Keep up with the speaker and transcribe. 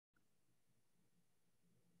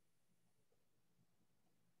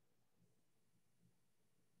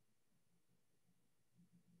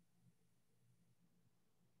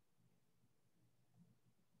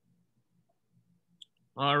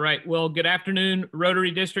All right. Well, good afternoon,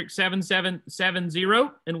 Rotary District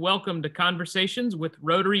 7770, and welcome to Conversations with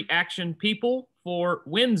Rotary Action People for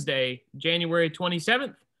Wednesday, January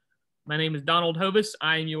 27th. My name is Donald Hovis.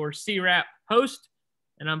 I am your CWRAP host,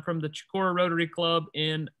 and I'm from the Chicora Rotary Club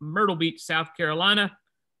in Myrtle Beach, South Carolina.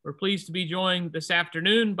 We're pleased to be joined this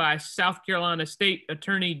afternoon by South Carolina State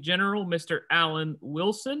Attorney General, Mr. Alan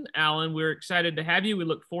Wilson. Alan, we're excited to have you. We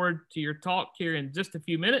look forward to your talk here in just a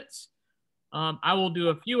few minutes. I will do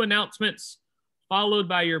a few announcements followed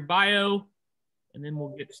by your bio, and then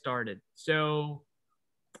we'll get started. So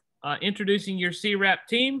introducing your CWRAP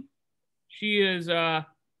team. She is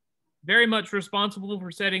very much responsible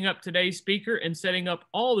for setting up today's speaker and setting up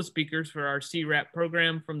all the speakers for our CWRAP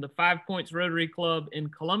program from the 5 Points Rotary Club in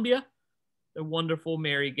Columbia, the wonderful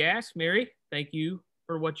Mary Gass. Mary, thank you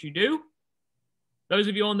for what you do. Those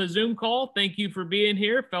of you on the Zoom call, thank you for being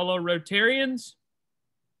here, fellow Rotarians.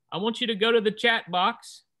 I want you to go to the chat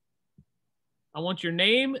box. I want your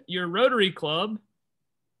name, your Rotary Club,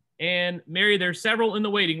 and Mary, there's several in the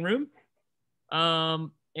waiting room. I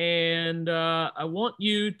want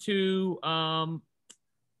you to,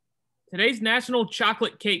 today's National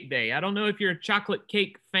Chocolate Cake Day. I don't know if you're a chocolate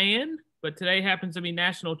cake fan, but today happens to be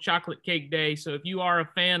National Chocolate Cake Day. So if you are a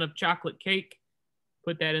fan of chocolate cake,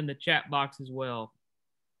 put that in the chat box as well.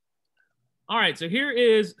 All right, so here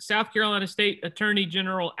is South Carolina State Attorney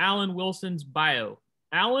General Alan Wilson's bio.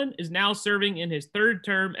 Alan is now serving in his third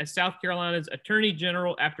term as South Carolina's Attorney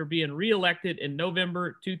General after being reelected in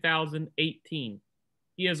November 2018.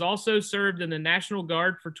 He has also served in the National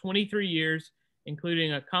Guard for 23 years,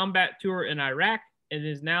 including a combat tour in Iraq, and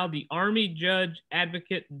is now the Army Judge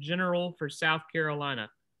Advocate General for South Carolina.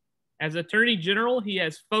 As Attorney General, he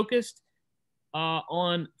has focused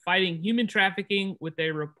on fighting human trafficking, with a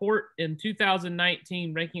report in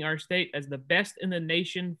 2019 ranking our state as the best in the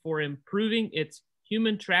nation for improving its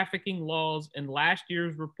human trafficking laws, and last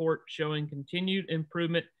year's report showing continued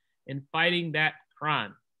improvement in fighting that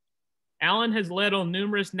crime. Alan has led on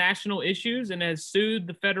numerous national issues and has sued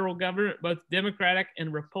the federal government, both Democratic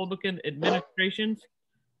and Republican administrations,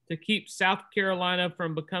 to keep South Carolina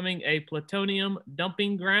from becoming a plutonium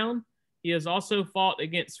dumping ground. He has also fought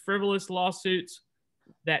against frivolous lawsuits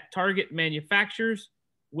that target manufacturers.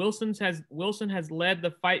 Wilson has led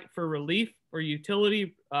the fight for relief for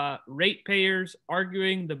utility ratepayers,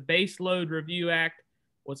 arguing the Base Load Review Act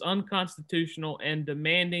was unconstitutional and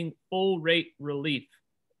demanding full rate relief.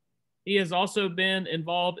 He has also been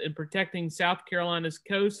involved in protecting South Carolina's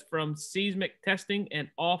coast from seismic testing and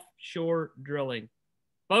offshore drilling.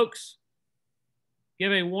 Folks,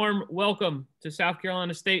 give a warm welcome to South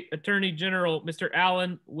Carolina State Attorney General, Mr.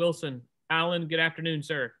 Alan Wilson. Alan, good afternoon,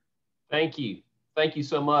 sir. Thank you. Thank you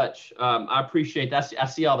so much. I appreciate that. I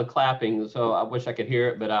see all the clapping, so I wish I could hear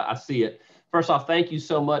it, but I see it. First off, thank you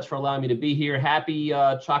so much for allowing me to be here. Happy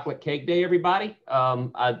Chocolate Cake Day, everybody.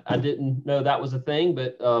 I didn't know that was a thing,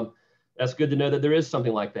 but that's good to know that there is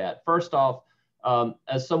something like that. First off,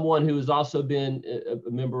 as someone who has also been a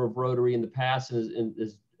member of Rotary in the past, and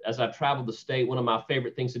as I've traveled the state, one of my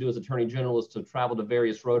favorite things to do as Attorney General is to travel to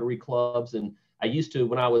various Rotary clubs. And I used to,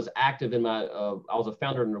 when I was active in I was a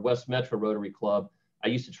founder in the West Metro Rotary Club, I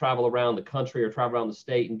used to travel around the country or travel around the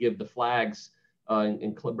state and give the flags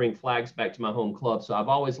and bring flags back to my home club. So I've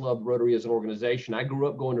always loved Rotary as an organization. I grew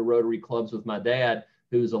up going to Rotary clubs with my dad,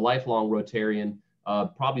 who's a lifelong Rotarian,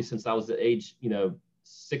 probably since I was the age,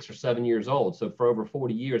 6 or 7 years old. So for over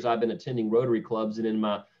 40 years, I've been attending Rotary clubs, and in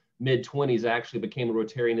my mid-20s, I actually became a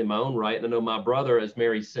Rotarian in my own right. And I know my brother, as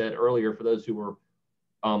Mary said earlier, for those who were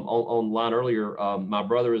online earlier, my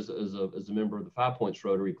brother is a member of the 5 Points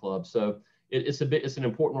Rotary Club. So it's an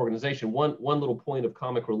important organization. One little point of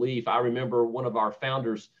comic relief, I remember one of our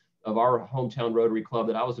founders of our hometown Rotary Club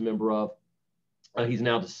that I was a member of, he's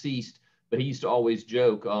now deceased, but he used to always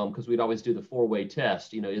joke, because we'd always do the 4-way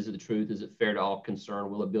test. Is it the truth? Is it fair to all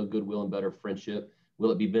concerned? Will it build goodwill and better friendship?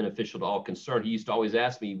 Will it be beneficial to all concerned? He used to always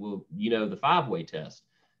ask me, well, the 5-way test?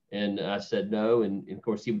 And I said no. And of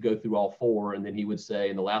course, he would go through all 4. And then he would say,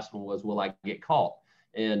 and the last one was, will I get caught?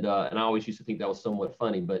 And I always used to think that was somewhat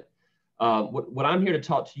funny. But what I'm here to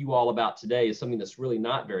talk to you all about today is something that's really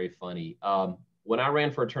not very funny. When I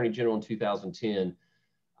ran for Attorney General in 2010,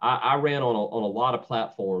 I ran on a lot of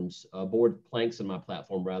platforms, board planks in my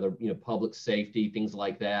platform, rather, public safety, things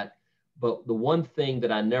like that. But the one thing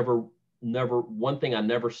that I never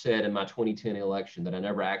said in my 2010 election that I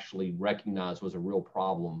never actually recognized was a real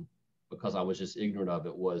problem, because I was just ignorant of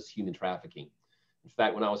it, was human trafficking. In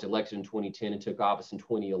fact, when I was elected in 2010 and took office in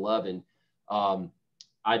 2011,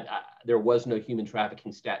 there was no human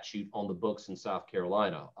trafficking statute on the books in South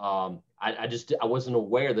Carolina. I wasn't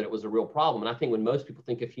aware that it was a real problem. And I think when most people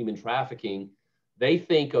think of human trafficking, they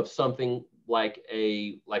think of something like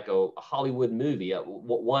a Hollywood movie.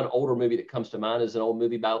 One older movie that comes to mind is an old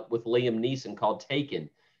movie with Liam Neeson called Taken.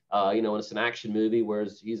 And it's an action movie where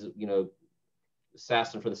he's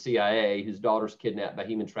assassin for the CIA whose daughter's kidnapped by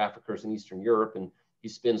human traffickers in Eastern Europe, and he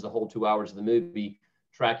spends the whole 2 hours of the movie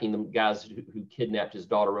tracking the guys who kidnapped his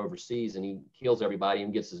daughter overseas, and he kills everybody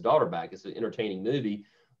and gets his daughter back. It's an entertaining movie,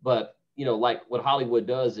 but like what Hollywood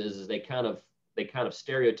does is they kind of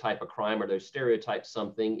stereotype a crime, or they stereotype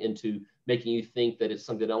something into making you think that it's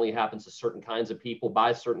something that only happens to certain kinds of people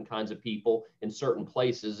by certain kinds of people in certain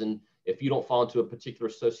places. And if you don't fall into a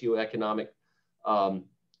particular socioeconomic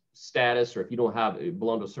status, or if you don't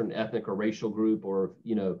belong to a certain ethnic or racial group, or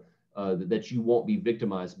that you won't be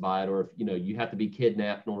victimized by it, or if you have to be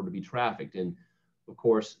kidnapped in order to be trafficked. And of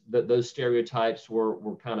course, those stereotypes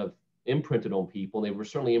were kind of imprinted on people. They were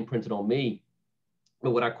certainly imprinted on me.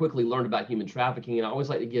 But what I quickly learned about human trafficking, and I always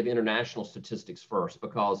like to give international statistics first,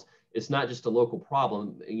 because it's not just a local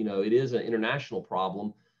problem. It is an international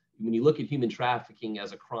problem. When you look at human trafficking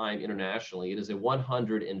as a crime internationally, it is a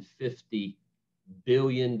 $150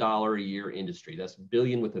 billion a year industry. That's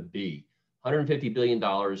billion with a B. $150 billion.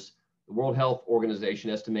 The World Health Organization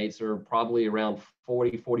estimates there are probably around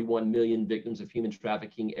 41 million victims of human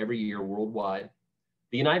trafficking every year worldwide.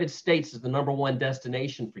 The United States is the #1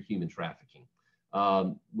 destination for human trafficking.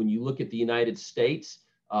 When you look at the United States,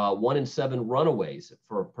 1 in 7 runaways,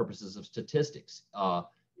 for purposes of statistics,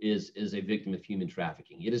 is a victim of human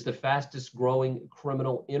trafficking. It is the fastest growing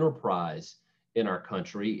criminal enterprise in our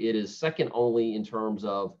country. It is second only in terms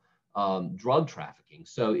of drug trafficking.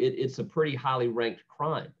 So it's a pretty highly ranked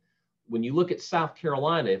crime. When you look at South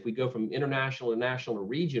Carolina, if we go from international to national to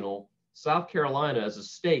regional, South Carolina as a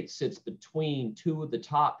state sits between 2 of the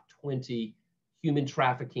top 20 human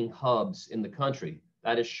trafficking hubs in the country.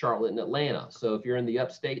 That is Charlotte and Atlanta. So if you're in the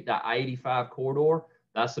upstate, that I-85 corridor,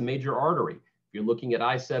 that's a major artery. If you're looking at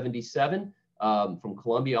I-77 from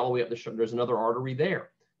Columbia all the way up to there's another artery there.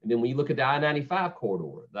 And then when you look at the I-95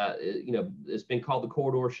 corridor, that it's been called the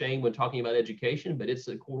corridor of shame when talking about education, but it's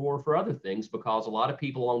a corridor for other things, because a lot of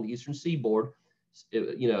people along the Eastern Seaboard,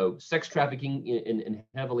 sex trafficking in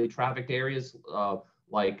heavily trafficked areas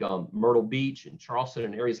like Myrtle Beach and Charleston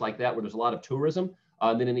and areas like that where there's a lot of tourism.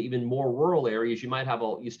 Then in even more rural areas,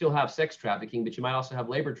 you still have sex trafficking, but you might also have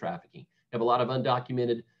labor trafficking. You have a lot of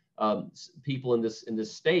undocumented people in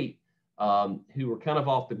this state who are kind of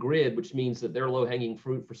off the grid, which means that they're low-hanging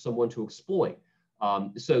fruit for someone to exploit.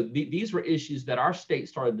 So these were issues that our state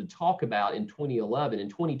started to talk about in 2011. In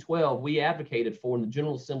 2012, we advocated for, and the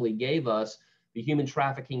General Assembly gave us, the Human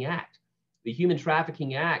Trafficking Act. The Human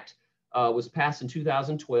Trafficking Act was passed in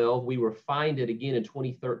 2012. We were fined it again in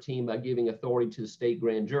 2013 by giving authority to the state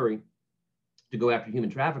grand jury to go after human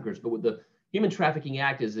traffickers. But with the Human Trafficking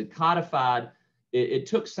Act, is it codified. It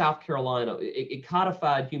took South Carolina, it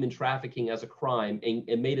codified human trafficking as a crime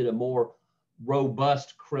and made it a more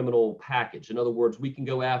robust criminal package. In other words, we can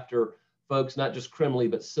go after folks not just criminally,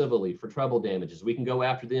 but civilly for treble damages. We can go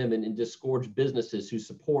after them and disgorge businesses who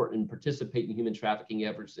support and participate in human trafficking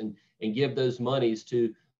efforts and give those monies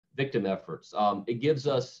to victim efforts. It gives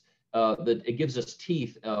us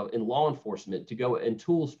teeth in law enforcement to go, and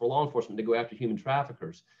tools for law enforcement to go after human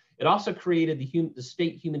traffickers. It also created the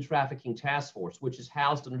State Human Trafficking Task Force, which is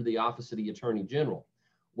housed under the Office of the Attorney General.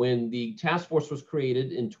 When the task force was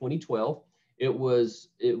created in 2012, it was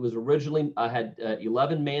originally had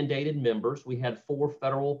 11 mandated members. We had 4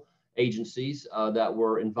 federal agencies that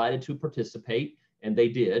were invited to participate, and they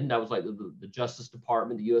did. And that was like the Justice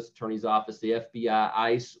Department, the U.S. Attorney's Office, the FBI,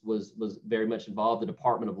 ICE was very much involved. The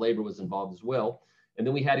Department of Labor was involved as well. And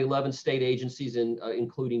then we had 11 state agencies,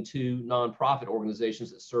 including 2 nonprofit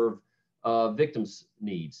organizations that serve victims'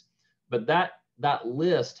 needs. But that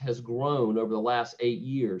list has grown over the last 8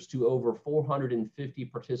 years to over 450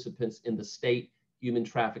 participants in the State Human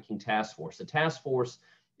Trafficking Task Force. The task force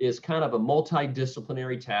is kind of a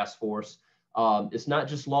multidisciplinary task force. It's not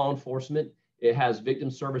just law enforcement. It has victim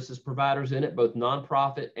services providers in it, both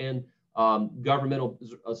nonprofit and governmental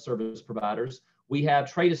service providers. We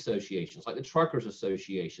have trade associations like the Truckers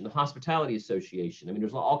Association, the Hospitality Association. I mean,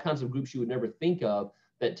 there's all kinds of groups you would never think of,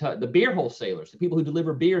 that the beer wholesalers, the people who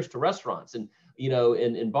deliver beers to restaurants and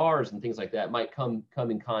in bars and things like that might come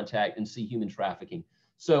in contact and see human trafficking.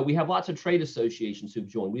 So we have lots of trade associations who've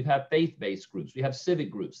joined. We've had faith-based groups. We have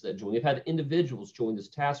civic groups that join. We've had individuals join this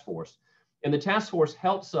task force. And the task force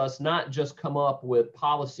helps us not just come up with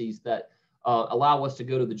policies that allow us to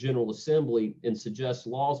go to the General Assembly and suggest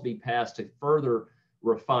laws be passed to further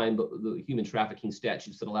refine the human trafficking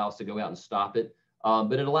statutes that allow us to go out and stop it.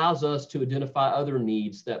 But it allows us to identify other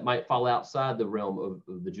needs that might fall outside the realm of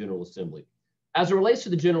the General Assembly. As it relates to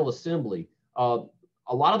the General Assembly, a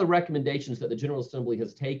lot of the recommendations that the General Assembly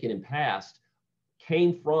has taken and passed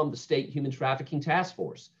came from the State Human Trafficking Task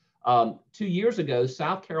Force. 2 years ago,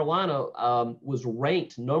 South Carolina was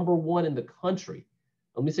ranked #1 in the country.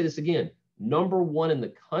 Let me say this again, #1 in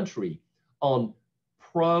the country on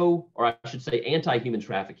or I should say anti-human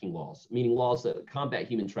trafficking laws, meaning laws that combat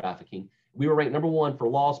human trafficking. We were ranked #1 for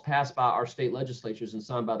laws passed by our state legislatures and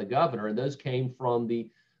signed by the governor, and those came from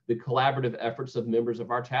the collaborative efforts of members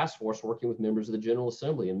of our task force working with members of the General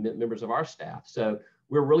Assembly and members of our staff. So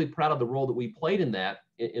we're really proud of the role that we played in that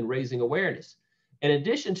in raising awareness. In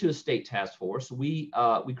addition to a state task force, we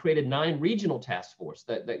created 9 regional task forces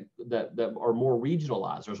that are more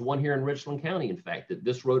regionalized. There's one here in Richland County, in fact, that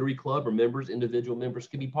this Rotary Club or individual members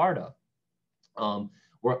can be part of.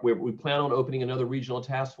 We plan on opening another regional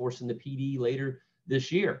task force in the PD later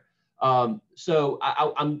this year. So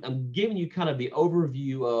I'm giving you kind of the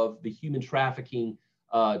overview of the human trafficking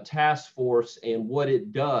task force and what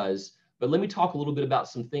it does. But let me talk a little bit about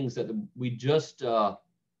some things that we just,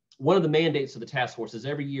 one of the mandates of the task force is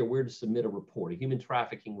every year we're to submit a report, a human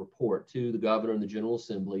trafficking report to the governor and the General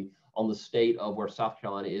Assembly on the state of where South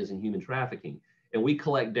Carolina is in human trafficking. And we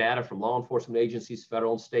collect data from law enforcement agencies,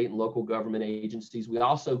 federal and state and local government agencies. We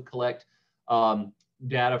also collect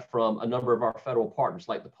data from a number of our federal partners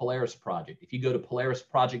like the Polaris Project. If you go to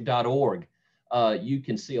polarisproject.org, you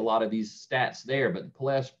can see a lot of these stats there, but the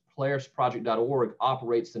polarisproject.org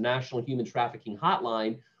operates the National Human Trafficking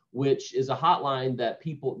Hotline, which is a hotline that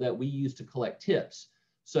we use to collect tips.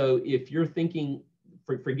 So if you're thinking,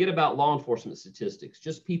 forget about law enforcement statistics,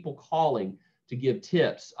 just people calling to give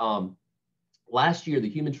tips. Last year, the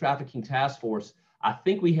Human Trafficking Task Force, I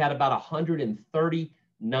think we had about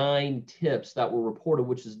 139 tips that were reported,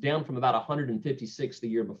 which is down from about 156 the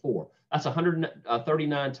year before. That's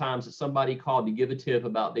 139 times that somebody called to give a tip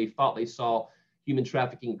about they thought they saw human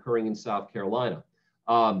trafficking occurring in South Carolina.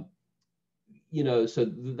 So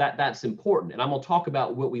that's important. And I'm going to talk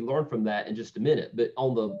about what we learned from that in just a minute. But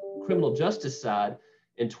on the criminal justice side,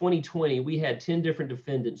 in 2020, we had 10 different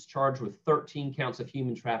defendants charged with 13 counts of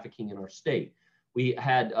human trafficking in our state. We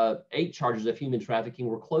had 8 charges of human trafficking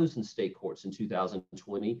were closed in state courts in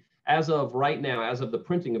 2020. As of right now, as of the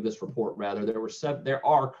printing of this report, rather, there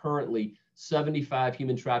are currently 75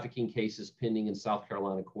 human trafficking cases pending in South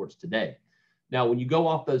Carolina courts today. Now, when you go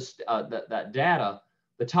off that data,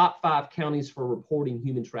 the top 5 counties for reporting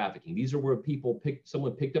human trafficking, these are where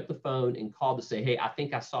someone picked up the phone and called to say, hey, I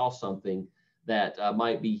think I saw something that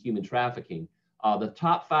might be human trafficking. The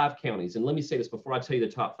top 5 counties, and let me say this before I tell you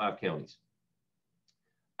the top 5 counties.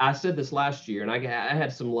 I said this last year, and I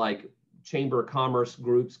had some like Chamber of Commerce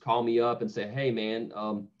groups call me up and say, hey man,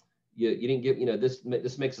 you didn't get,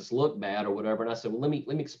 this makes us look bad or whatever. And I said, well, let me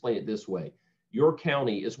explain it this way. Your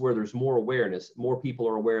county is where there's more awareness, more people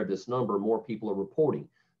are aware of this number, more people are reporting.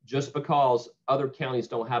 Just because other counties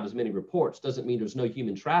don't have as many reports doesn't mean there's no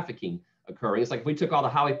human trafficking occurring. It's like if we took all the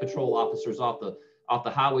highway patrol officers off the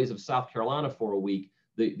highways of South Carolina for a week,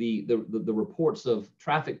 the reports of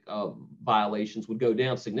traffic violations would go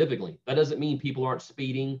down significantly. That doesn't mean people aren't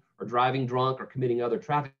speeding or driving drunk or committing other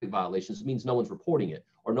traffic violations. It means no one's reporting it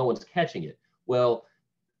or no one's catching it. Well,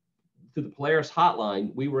 through the Polaris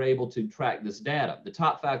hotline, we were able to track this data. The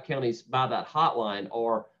top 5 counties by that hotline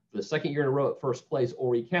are, for the second year in a row, at first place,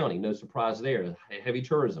 Horry County. No surprise there. Heavy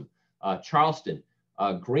tourism. Charleston,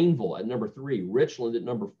 Greenville at number 3, Richland at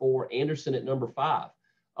number 4, Anderson at number 5.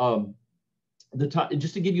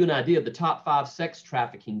 Just to give you an idea of the top 5 sex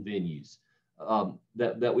trafficking venues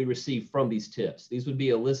that we receive from these tips. These would be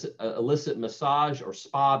illicit massage or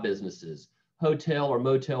spa businesses, hotel or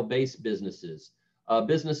motel-based businesses,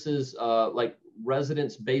 businesses like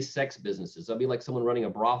residence-based sex businesses. That'd be like someone running a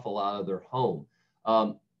brothel out of their home.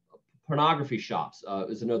 Pornography shops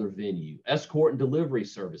is another venue. Escort and delivery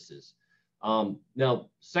services. Now,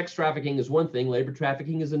 sex trafficking is one thing, labor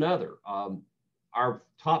trafficking is another. Our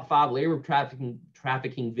top 5 labor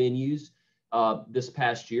trafficking venues this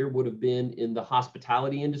past year would have been in the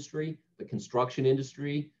hospitality industry, the construction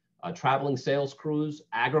industry, traveling sales crews,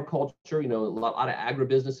 agriculture, a lot of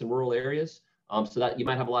agribusiness in rural areas. So that you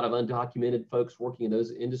might have a lot of undocumented folks working in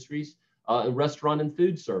those industries, and restaurant and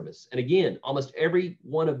food service. And again, almost every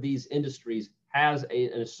one of these industries has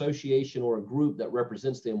an association or a group that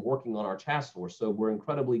represents them working on our task force. So we're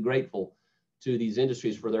incredibly grateful to these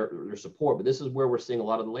industries for their support, but this is where we're seeing a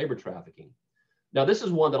lot of the labor trafficking. Now, this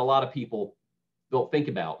is one that a lot of people don't think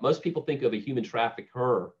about. Most people think of a human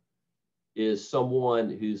trafficker is someone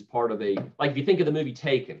who's part of like if you think of the movie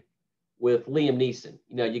Taken with Liam Neeson,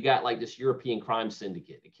 you got like this European crime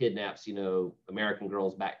syndicate that kidnaps, American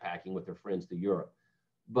girls backpacking with their friends to Europe.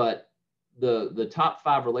 But the top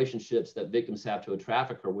 5 relationships that victims have to a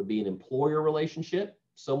trafficker would be an employer relationship,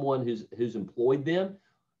 someone who's employed them,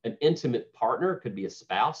 an intimate partner, it could be a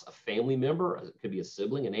spouse, a family member, it could be a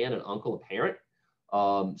sibling, an aunt, an uncle, a parent.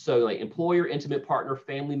 So like employer, intimate partner,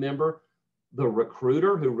 family member, the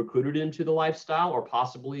recruiter who recruited into the lifestyle, or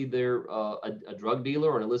possibly they're a drug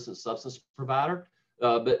dealer or an illicit substance provider.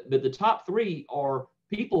 But the top 3 are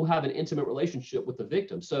people who have an intimate relationship with the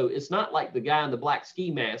victim. So it's not like the guy in the black ski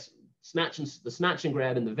mask snatch and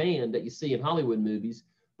grab in the van that you see in Hollywood movies,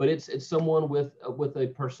 but it's someone with a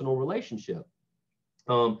personal relationship.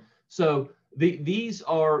 So these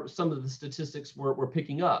are some of the statistics we're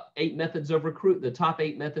picking up. The top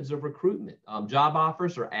 8 methods of recruitment. Job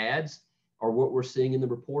offers or ads are what we're seeing in the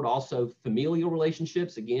report. Also, familial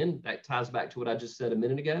relationships. Again, that ties back to what I just said a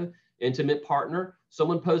minute ago. Intimate partner,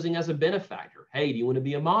 someone posing as a benefactor. Hey, do you want to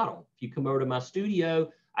be a model? If you come over to my studio,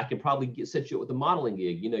 I can probably set you up with a modeling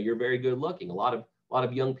gig. You're very good looking. A lot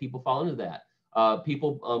of young people fall into that.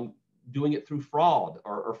 People doing it through fraud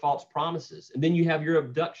or false promises. And then you have your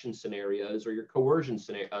abduction scenarios or your coercion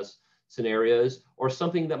scenarios, or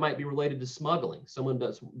something that might be related to smuggling. Someone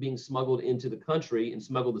that's being smuggled into the country and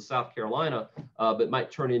smuggled to South Carolina, but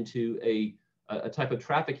might turn into a type of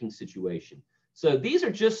trafficking situation. So these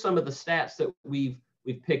are just some of the stats that we've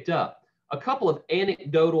picked up. A couple of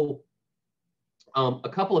anecdotal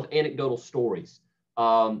stories.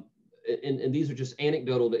 And these are just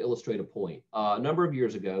anecdotal to illustrate a point. Several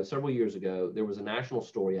years ago, there was a national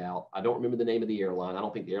story out. I don't remember the name of the airline. I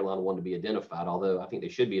don't think the airline wanted to be identified, although I think they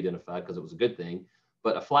should be identified because it was a good thing.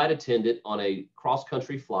 But a flight attendant on a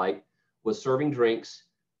cross-country flight was serving drinks,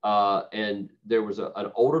 and there was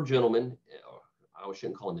an older gentleman. I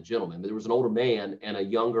shouldn't call him a gentleman, but there was an older man and a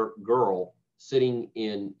younger girl sitting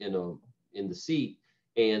in the seat.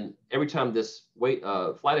 And every time this flight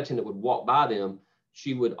attendant would walk by them,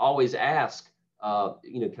 she would always ask,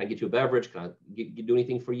 can I get you a beverage? Can I do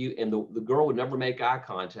anything for you? And the girl would never make eye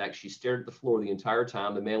contact. She stared at the floor the entire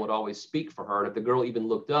time. The man would always speak for her. And if the girl even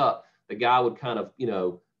looked up, the guy would kind of,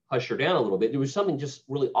 hush her down a little bit. There was something just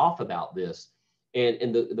really off about this.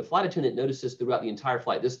 And the flight attendant noticed this throughout the entire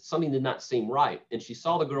flight. Something did not seem right. And she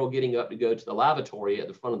saw the girl getting up to go to the lavatory at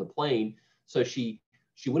the front of the plane. So she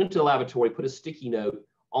went into the lavatory, put a sticky note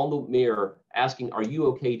on the mirror asking, "Are you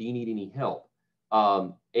okay? Do you need any help?"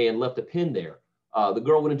 And left a pin there. The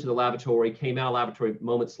girl went into the lavatory, came out of the lavatory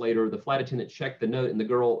moments later. The flight attendant checked the note, and the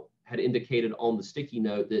girl had indicated on the sticky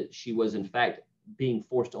note that she was, in fact, being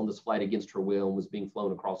forced on this flight against her will and was being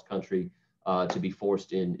flown across country to be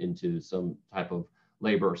forced into some type of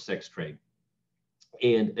labor or sex trade.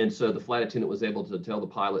 And so the flight attendant was able to tell the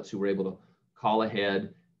pilots, who were able to call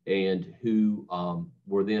ahead, and who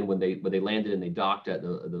were then, when they landed and they docked at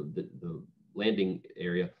the landing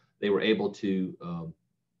area, they were able to,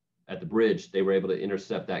 at the bridge, they were able to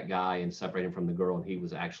intercept that guy and separate him from the girl, and he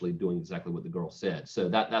was actually doing exactly what the girl said. So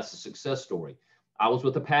that's a success story. I was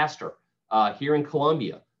with a pastor here in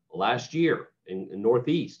Columbia last year in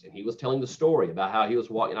Northeast, and he was telling the story about how he was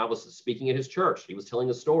walking. I was speaking at his church. He was telling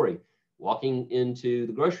a story, walking into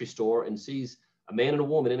the grocery store and sees a man and a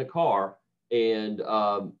woman in a car, and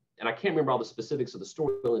I can't remember all the specifics of the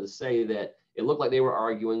story, only to say that it looked like they were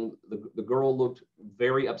arguing. The girl looked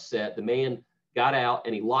very upset. The man got out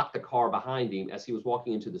and he locked the car behind him as he was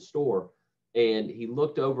walking into the store. And he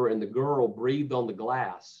looked over, and the girl breathed on the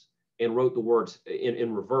glass and wrote the words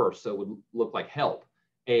in reverse, so it would look like help.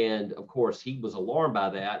 And of course, he was alarmed by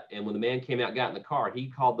that. And when the man came out, got in the car, he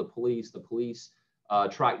called the police. The police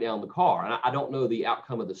tracked down the car. And I don't know the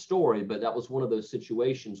outcome of the story, but that was one of those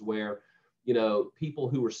situations where, people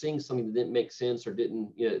who were seeing something that didn't make sense or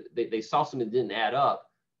didn't, they saw something that didn't add up,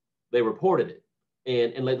 they reported it,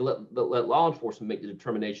 and let law enforcement make the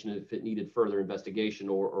determination if it needed further investigation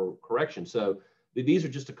or correction. So these are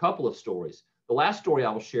just a couple of stories. The last story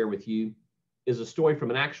I will share with you is a story from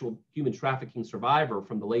an actual human trafficking survivor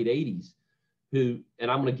from the late 80s, and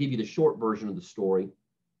I'm going to give you the short version of the story.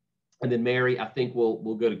 And then Mary, I think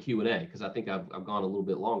we'll go to Q&A, because I think I've gone a little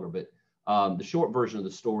bit longer, but the short version of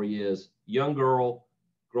the story is young girl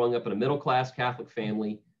growing up in a middle-class Catholic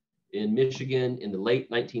family in Michigan in the late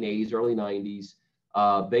 1980s, early 90s,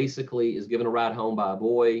 basically is given a ride home by a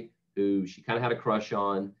boy who she kind of had a crush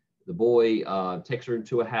on. The boy takes her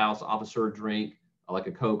into a house, offers her a drink, like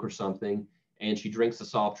a Coke or something, and she drinks the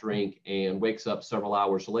soft drink and wakes up several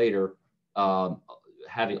hours later,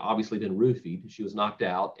 having obviously been roofied. She was knocked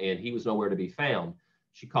out, and he was nowhere to be found.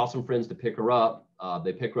 She calls some friends to pick her up.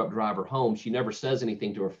 They pick her up, drive her home. She never says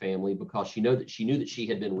anything to her family because she knew that she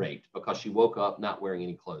had been raped, because she woke up not wearing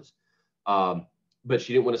any clothes. But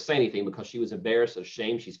she didn't want to say anything because she was embarrassed or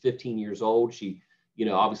ashamed. She's 15 years old. She,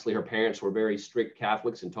 obviously her parents were very strict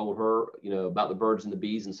Catholics and told her, about the birds and the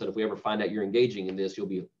bees and said, if we ever find out you're engaging in this, you'll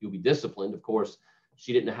be disciplined. Of course,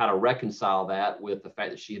 she didn't know how to reconcile that with the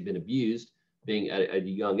fact that she had been abused being at a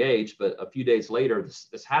young age. But a few days later,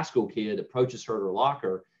 this high school kid approaches her to her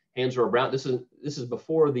locker, hands her a brown, this is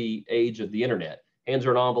before the age of the internet, hands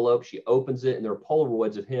her an envelope. She opens it, and there are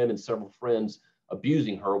Polaroids of him and several friends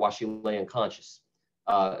abusing her while she lay unconscious,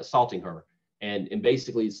 assaulting her. And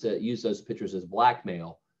basically use those pictures as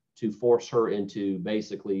blackmail to force her into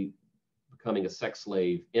basically becoming a sex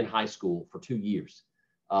slave in high school for 2 years.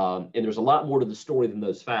 And there's a lot more to the story than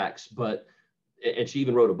those facts, and she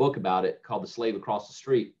even wrote a book about it called The Slave Across the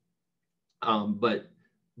Street. And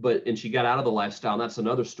she got out of the lifestyle, and that's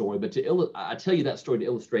another story. But I tell you that story to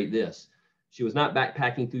illustrate this. She was not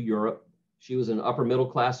backpacking through Europe. She was an upper middle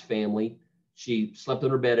class family. She slept in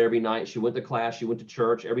her bed every night. She went to class. She went to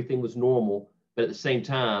church. Everything was normal. But at the same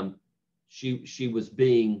time, she was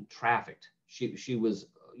being trafficked. She was,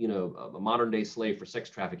 a modern day slave for sex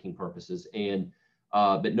trafficking purposes.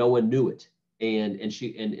 But no one knew it.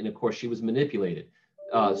 And of course she was manipulated.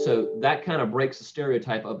 So that kind of breaks the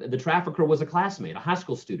stereotype of the trafficker was a classmate, a high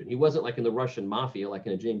school student. He wasn't like in the Russian mafia, like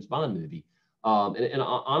in a James Bond movie. And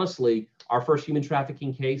honestly, our first human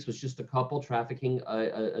trafficking case was just a couple trafficking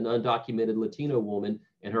an undocumented Latino woman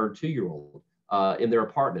and her 2-year-old in their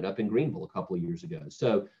apartment up in Greenville a couple of years ago.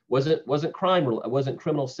 So wasn't crime, it wasn't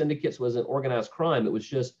criminal syndicates, wasn't organized crime. It was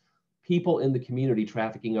just people in the community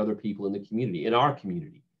trafficking other people in the community, in our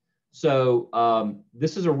community. So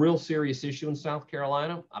this is a real serious issue in South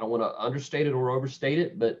Carolina. I don't want to understate it or overstate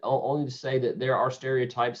it, but only to say that there are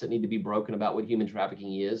stereotypes that need to be broken about what human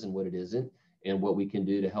trafficking is and what it isn't, and what we can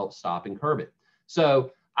do to help stop and curb it.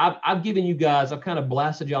 So I've given you guys, I've kind of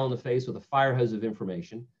blasted y'all in the face with a fire hose of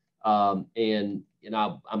information. And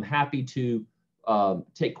I'm happy to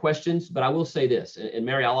take questions, but I will say this, and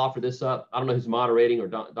Mary, I'll offer this up. I don't know who's moderating, or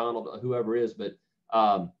Donald, or whoever is, but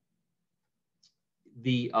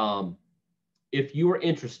if you are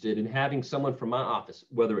interested in having someone from my office,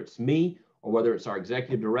 whether it's me or whether it's our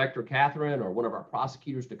executive director, Catherine, or one of our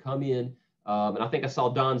prosecutors to come in, and I think I saw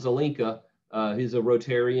Don Zelinka, he's a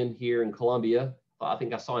Rotarian here in Columbia. I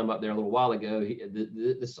think I saw him up there a little while ago.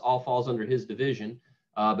 This all falls under his division,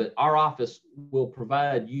 but our office will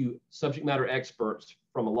provide you subject matter experts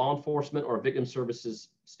from a law enforcement or a victim services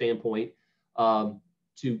standpoint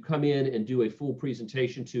to come in and do a full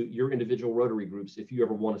presentation to your individual Rotary groups if you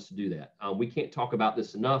ever want us to do that. We can't talk about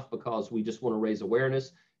this enough because we just want to raise awareness,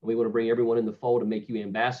 and we want to bring everyone in the fold and make you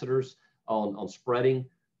ambassadors on spreading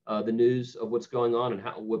the news of what's going on and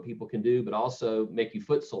what people can do, but also make you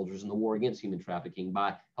foot soldiers in the war against human trafficking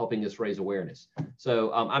by helping us raise awareness.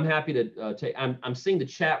 So I'm happy to take, I'm seeing the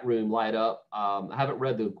chat room light up. I haven't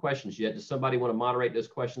read the questions yet. Does somebody want to moderate those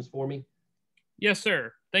questions for me? Yes,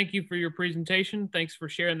 sir. Thank you for your presentation. Thanks for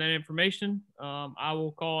sharing that information. I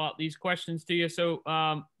will call out these questions to you. So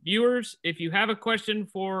viewers, if you have a question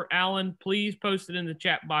for Alan, please post it in the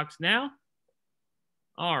chat box now.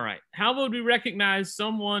 All right. How would we recognize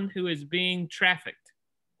someone who is being trafficked?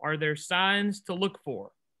 Are there signs to look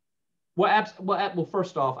for? Well,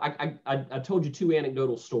 first off, I told you 2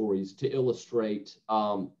 anecdotal stories to illustrate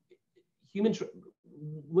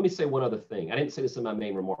let me say one other thing. I didn't say this in my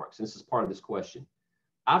main remarks, and this is part of this question.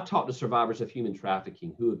 I've talked to survivors of human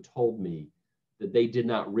trafficking who have told me that they did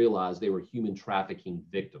not realize they were human trafficking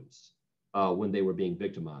victims when they were being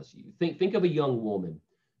victimized. Think of a young woman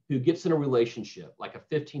who gets in a relationship, like a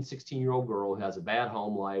 15, 16-year-old girl who has a bad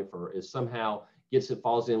home life or is somehow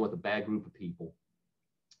falls in with a bad group of people.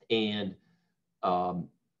 And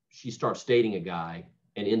she starts dating a guy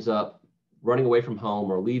and ends up running away from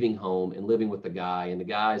home or leaving home and living with the guy. And the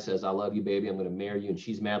guy says, I love you, baby, I'm going to marry you. And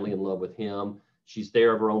she's madly in love with him. She's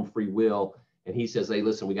there of her own free will. And he says, hey,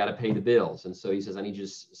 listen, we got to pay the bills. And so he says, I need you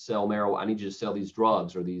to sell marijuana. I need you to sell these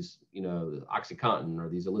drugs or these, OxyContin or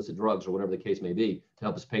these illicit drugs or whatever the case may be to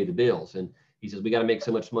help us pay the bills. And he says, we got to make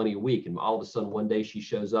so much money a week. And all of a sudden, one day she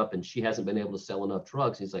shows up and she hasn't been able to sell enough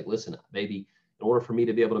drugs. And he's like, listen, baby, in order for me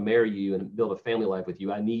to be able to marry you and build a family life with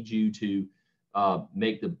you, I need you to help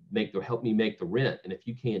me make the rent. And if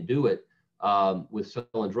you can't do it with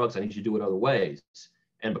selling drugs, I need you to do it other ways.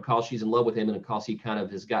 And because she's in love with him and because he kind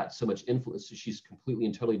of has got so much influence, so she's completely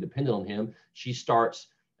and totally dependent on him, she starts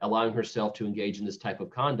allowing herself to engage in this type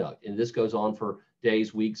of conduct. And this goes on for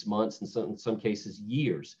days, weeks, months, and in some cases,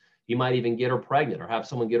 years. He might even get her pregnant or have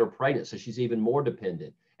someone get her pregnant. So she's even more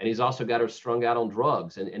dependent. And he's also got her strung out on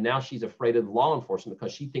drugs. And now she's afraid of law enforcement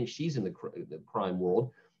because she thinks she's in the crime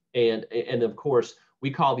world. And of course, we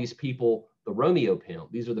call these people the Romeo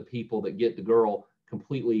pimp. These are the people that get the girl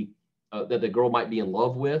completely, that the girl might be in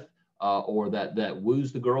love with, or that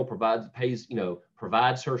woos the girl,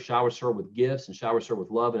 provides her, showers her with gifts and showers her with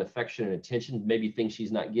love and affection and attention, maybe things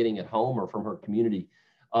she's not getting at home or from her community,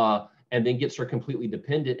 and then gets her completely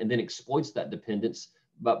dependent and then exploits that dependence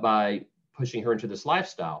by pushing her into this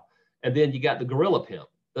lifestyle. And then you got the gorilla pimp.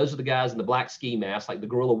 Those are the guys in the black ski mask, like the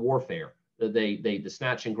guerrilla warfare. The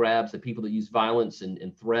snatch and grabs, the people that use violence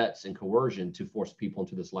and threats and coercion to force people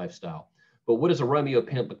into this lifestyle. But what does a Romeo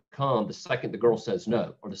pimp become the second the girl says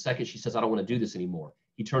no, or the second she says, I don't want to do this anymore?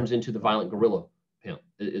 He turns into the violent guerrilla pimp,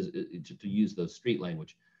 to use the street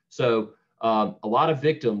language. So a lot of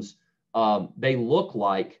victims, they look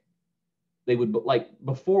like they would, like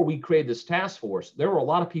before we created this task force, there were a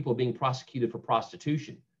lot of people being prosecuted for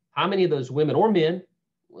prostitution. How many of those women or men,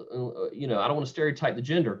 I don't want to stereotype the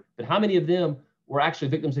gender, but how many of them were actually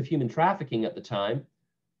victims of human trafficking at the time,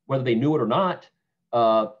 whether they knew it or not,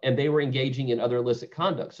 and they were engaging in other illicit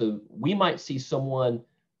conduct? So we might see someone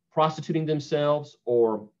prostituting themselves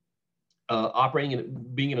or operating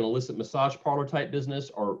and being in an illicit massage parlor type business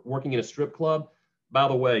or working in a strip club. By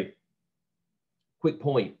the way, quick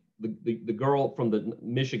point, the girl from the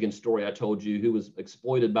Michigan story I told you who was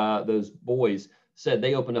exploited by those boys said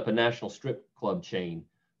they opened up a national strip club chain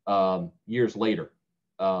years later.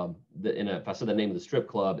 And if I said the name of the strip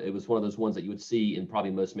club, it was one of those ones that you would see in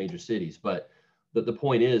probably most major cities. But the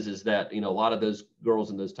point is that, a lot of those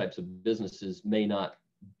girls in those types of businesses may not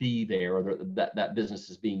be there, or that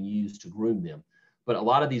business is being used to groom them. But a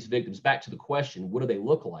lot of these victims, back to the question, what do they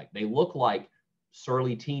look like? They look like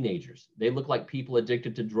surly teenagers. They look like people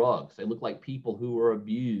addicted to drugs. They look like people who are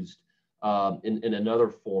abused in another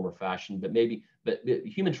form or fashion. But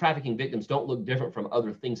human trafficking victims don't look different from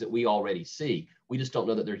other things that we already see. We just don't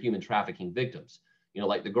know that they're human trafficking victims.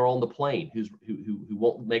 Like the girl on the plane who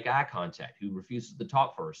won't make eye contact, who refuses to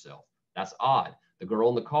talk for herself. That's odd. The girl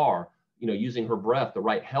in the car, using her breath to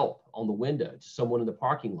write help on the window to someone in the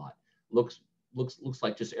parking lot, looks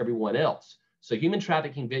like just everyone else. So human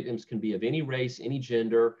trafficking victims can be of any race, any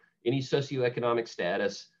gender, any socioeconomic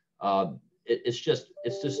status. It's just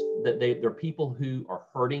that they're people who are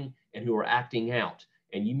hurting and who are acting out.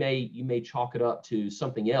 And you may chalk it up to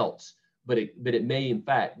something else, but it may in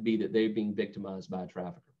fact be that they're being victimized by a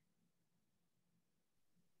trafficker.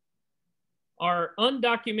 Are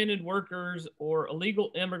undocumented workers or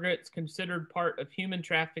illegal immigrants considered part of human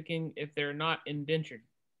trafficking if they're not indentured?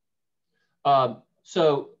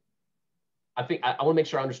 So I think I want to make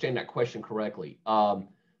sure I understand that question correctly.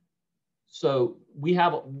 So we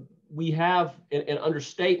have and under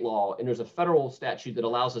state law, and there's a federal statute that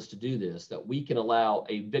allows us to do this, that we can allow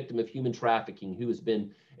a victim of human trafficking who has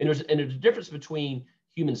been, and there's a difference between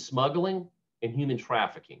human smuggling and human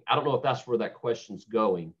trafficking. I don't know if that's where that question's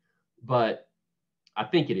going, but I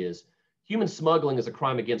think it is. Human smuggling is a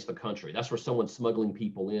crime against the country. That's where someone's smuggling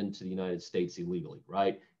people into the United States illegally,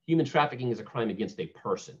 right? Human trafficking is a crime against a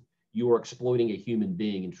person. You are exploiting a human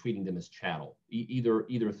being and treating them as chattel,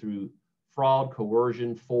 either through fraud,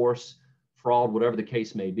 coercion, force, fraud, whatever the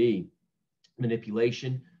case may be,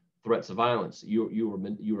 manipulation, threats of violence.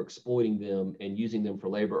 You are exploiting them and using them for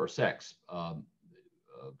labor or sex,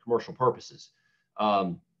 commercial purposes.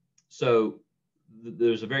 So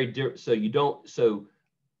there's a very so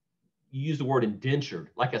you use the word indentured.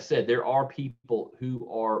 Like I said, there are people who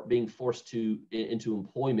are being forced into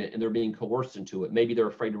employment and they're being coerced into it. Maybe they're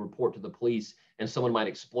afraid to report to the police, and someone might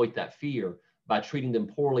exploit that fear by treating them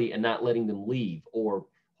poorly and not letting them leave, or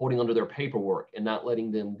holding onto their paperwork and not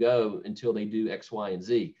letting them go until they do X, Y, and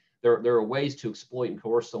Z. There are ways to exploit and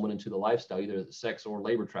coerce someone into the lifestyle, either the sex or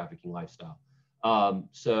labor trafficking lifestyle.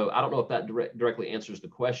 So I don't know if that directly answers the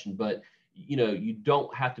question, but you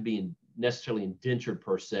don't have to be necessarily indentured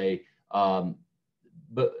per se,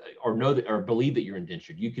 but or believe that you're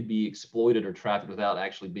indentured. You could be exploited or trafficked without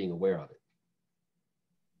actually being aware of it.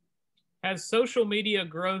 Has social media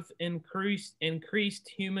growth increased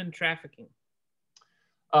human trafficking?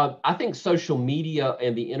 I think social media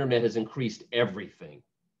and the internet has increased everything.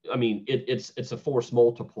 I mean, it's a force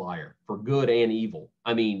multiplier for good and evil.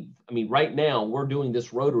 I mean, right now we're doing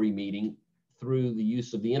this Rotary meeting through the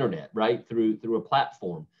use of the internet, right? Through a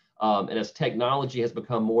platform. And as technology has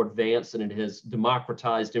become more advanced and it has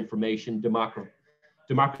democratized information,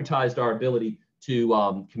 democratized our ability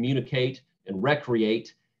to communicate and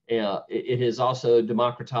recreate, it has also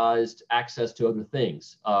democratized access to other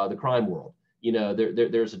things, the crime world.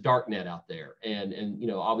 There's a dark net out there. And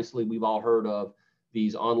obviously we've all heard of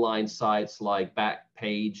these online sites like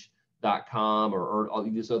Backpage.com or all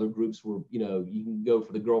these other groups where, you know, you can go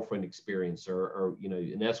for the girlfriend experience or you know,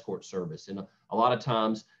 an escort service. And a lot of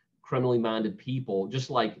times criminally minded people, just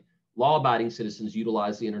like law-abiding citizens,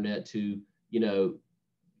 utilize the internet to, you know,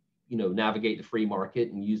 navigate the free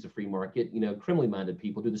market and use the free market. You know, criminally minded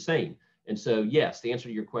people do the same. And so, yes, the answer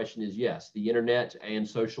to your question is yes. The internet and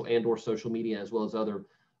or social media, as well as other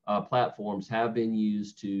platforms, have been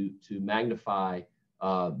used to magnify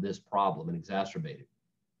this problem and exacerbate it.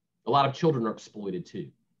 A lot of children are exploited too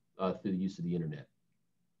through the use of the internet.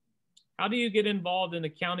 How do you get involved in the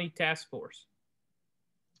county task force?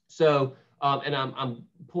 So, and I'm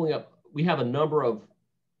pulling up. We have a number of.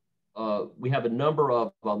 Well,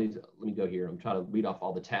 let me go here. I'm trying to read off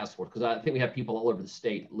all the task force because I think we have people all over the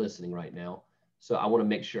state listening right now. So I want to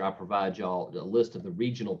make sure I provide y'all a list of the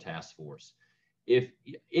regional task force. The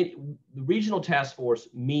regional task force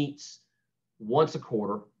meets once a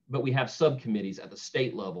quarter, but we have subcommittees at the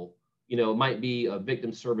state level. You know, it might be a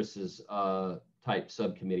victim services type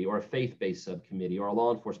subcommittee, or a faith-based subcommittee, or a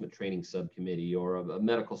law enforcement training subcommittee, or a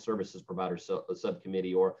medical services provider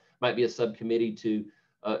subcommittee, or might be a subcommittee to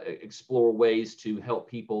explore ways to help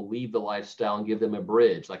people leave the lifestyle and give them a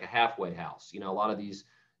bridge, like a halfway house. You know, a lot of these,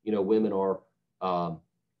 you know, women are,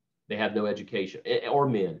 they have no education, or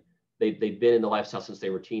men. They've been in the lifestyle since they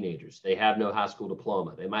were teenagers. They have no high school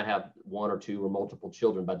diploma. They might have one or two or multiple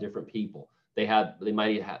children by different people. They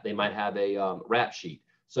might have a rap sheet.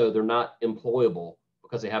 So they're not employable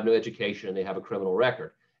because they have no education and they have a criminal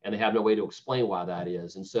record, and they have no way to explain why that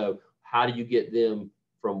is. And so how do you get them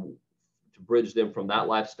to bridge them from that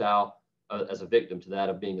lifestyle as a victim to that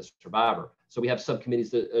of being a survivor? So we have subcommittees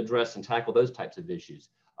that address and tackle those types of issues.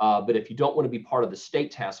 But if you don't want to be part of the state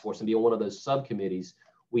task force and be on one of those subcommittees,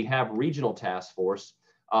 we have regional task force.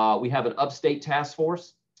 We have an upstate task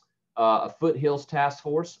force, a foothills task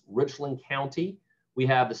force, Richland County. We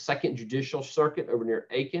have the 2nd Judicial Circuit over near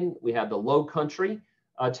Aiken. We have the Low Country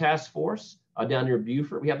task force down near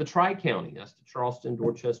Beaufort. We have the Tri-County, that's the Charleston,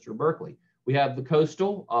 Dorchester, Berkeley. We have the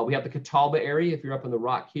coastal, we have the Catawba area if you're up in the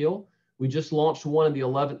Rock Hill. We just launched one in the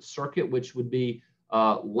 11th Circuit, which would be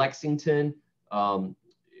Lexington,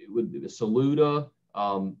 it would be Saluda,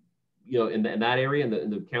 you know, in that area, and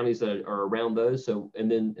the counties that are around those. So, and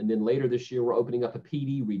then later this year, we're opening up a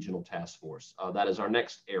PD regional task force. That is our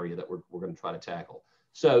next area that we're going to try to tackle.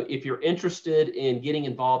 So if you're interested in getting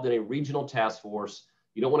involved in a regional task force,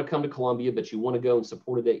 you don't want to come to Columbia, but you want to go and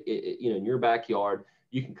support it, you know, in your backyard,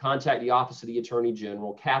 you can contact the Office of the Attorney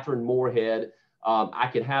General, Catherine Moorhead. I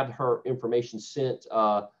can have her information sent.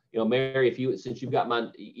 You know, Mary, since you've got my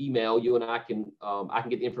email, you and I can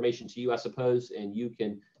get the information to you, I suppose, and you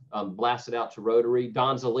can blast it out to Rotary.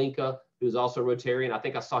 Don Zelinka, who's also Rotarian, I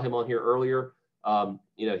think I saw him on here earlier.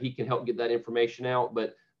 You know, he can help get that information out.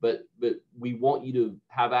 But we want you to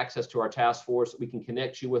have access to our task force. We can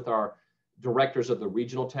connect you with our directors of the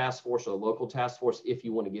regional task force or the local task force if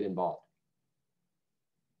you want to get involved.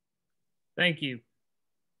 Thank you.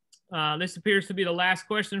 This appears to be the last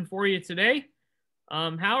question for you today.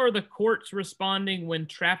 How are the courts responding when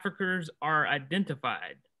traffickers are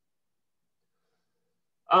identified?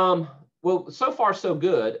 Well, so far so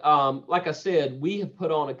good. Like I said, we have put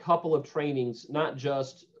on a couple of trainings, not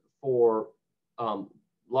just for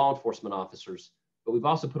law enforcement officers, but we've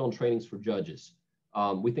also put on trainings for judges.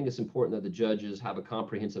 We think it's important that the judges have a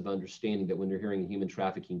comprehensive understanding that when they're hearing a human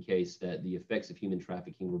trafficking case, that the effects of human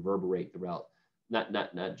trafficking reverberate throughout not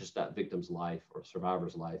just that victim's life or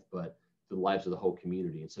survivor's life, but the lives of the whole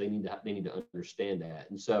community. And so they need to understand that.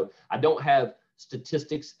 And so I don't have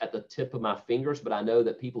statistics at the tip of my fingers, but I know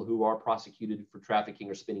that people who are prosecuted for trafficking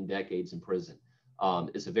are spending decades in prison.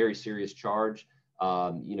 It's a very serious charge,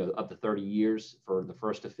 you know, up to 30 years for the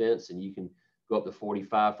first offense, and you can go up to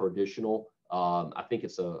 45 for additional. I think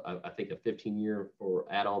it's a 15-year for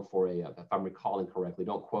add-on for a, if I'm recalling correctly,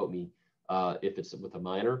 don't quote me, if it's with a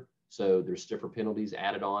minor. So there's stiffer penalties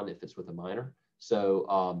added on if it's with a minor.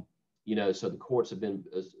 So, you know, so the courts have been,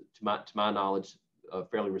 to my knowledge,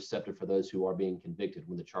 fairly receptive for those who are being convicted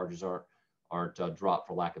when the charges aren't dropped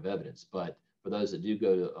for lack of evidence. But for those that do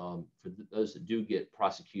go to, for those that do get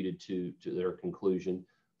prosecuted to their conclusion,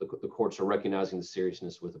 the courts are recognizing the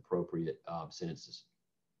seriousness with appropriate sentences.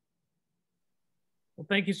 Well,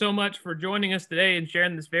 thank you so much for joining us today and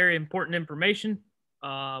sharing this very important information.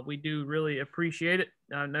 We do really appreciate it.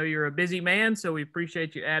 I know you're a busy man, so we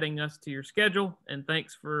appreciate you adding us to your schedule. And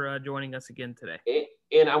thanks for joining us again today.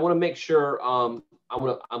 And I want to make sure I'm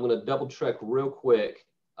gonna double check real quick.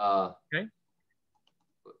 Okay.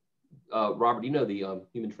 Robert, do you know the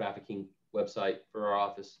human trafficking website for our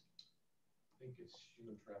office? I think it's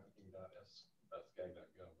humantrafficking.sgag.gov.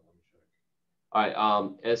 All right,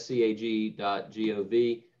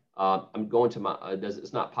 scag.gov. I'm going to my,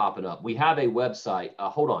 it's not popping up. We have a website.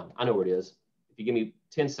 Hold on, I know where it is. If you give me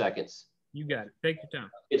 10 seconds. You got it. Take your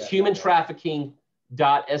time. It's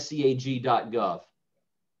humantrafficking.scag.gov.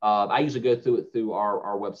 I usually go through it through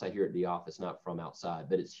our website here at the office, not from outside,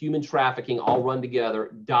 but it's human trafficking, all run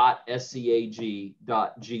together, .scag.gov.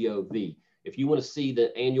 If you want to see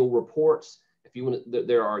the annual reports, if you want to,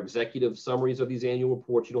 there are executive summaries of these annual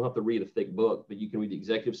reports. You don't have to read a thick book, but you can read the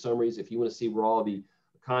executive summaries. If you want to see where all the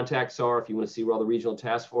contacts are, if you want to see where all the regional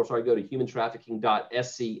task force are, go to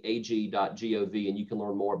humantrafficking.scag.gov, and you can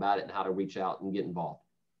learn more about it and how to reach out and get involved.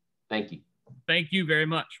 Thank you. Thank you very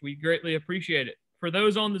much. We greatly appreciate it. For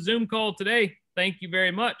those on the Zoom call today, thank you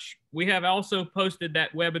very much. We have also posted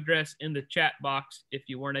that web address in the chat box if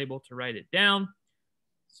you weren't able to write it down.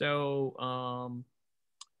 So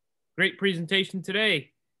great presentation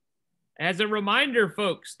today. As a reminder,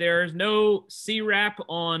 folks, there's no CWRAP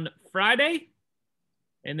on Friday.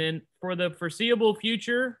 And then for the foreseeable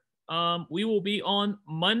future, we will be on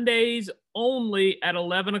Mondays only at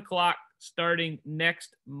 11 o'clock starting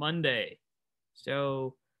next Monday.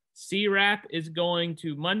 So CWRAP is going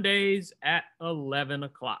to Mondays at 11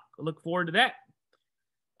 o'clock. I look forward to that.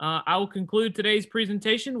 I will conclude today's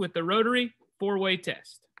presentation with the Rotary four-way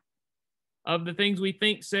test. Of the things we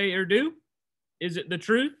think, say, or do, is it the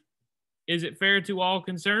truth? Is it fair to all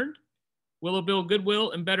concerned? Will it build goodwill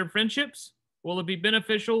and better friendships? Will it be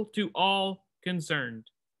beneficial to all concerned?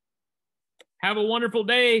 Have a wonderful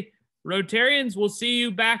day, Rotarians. We'll see you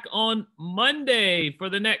back on Monday for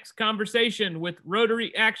the next conversation with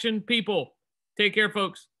Rotary Action People. Take care,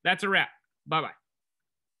 folks. That's a wrap. Bye-bye.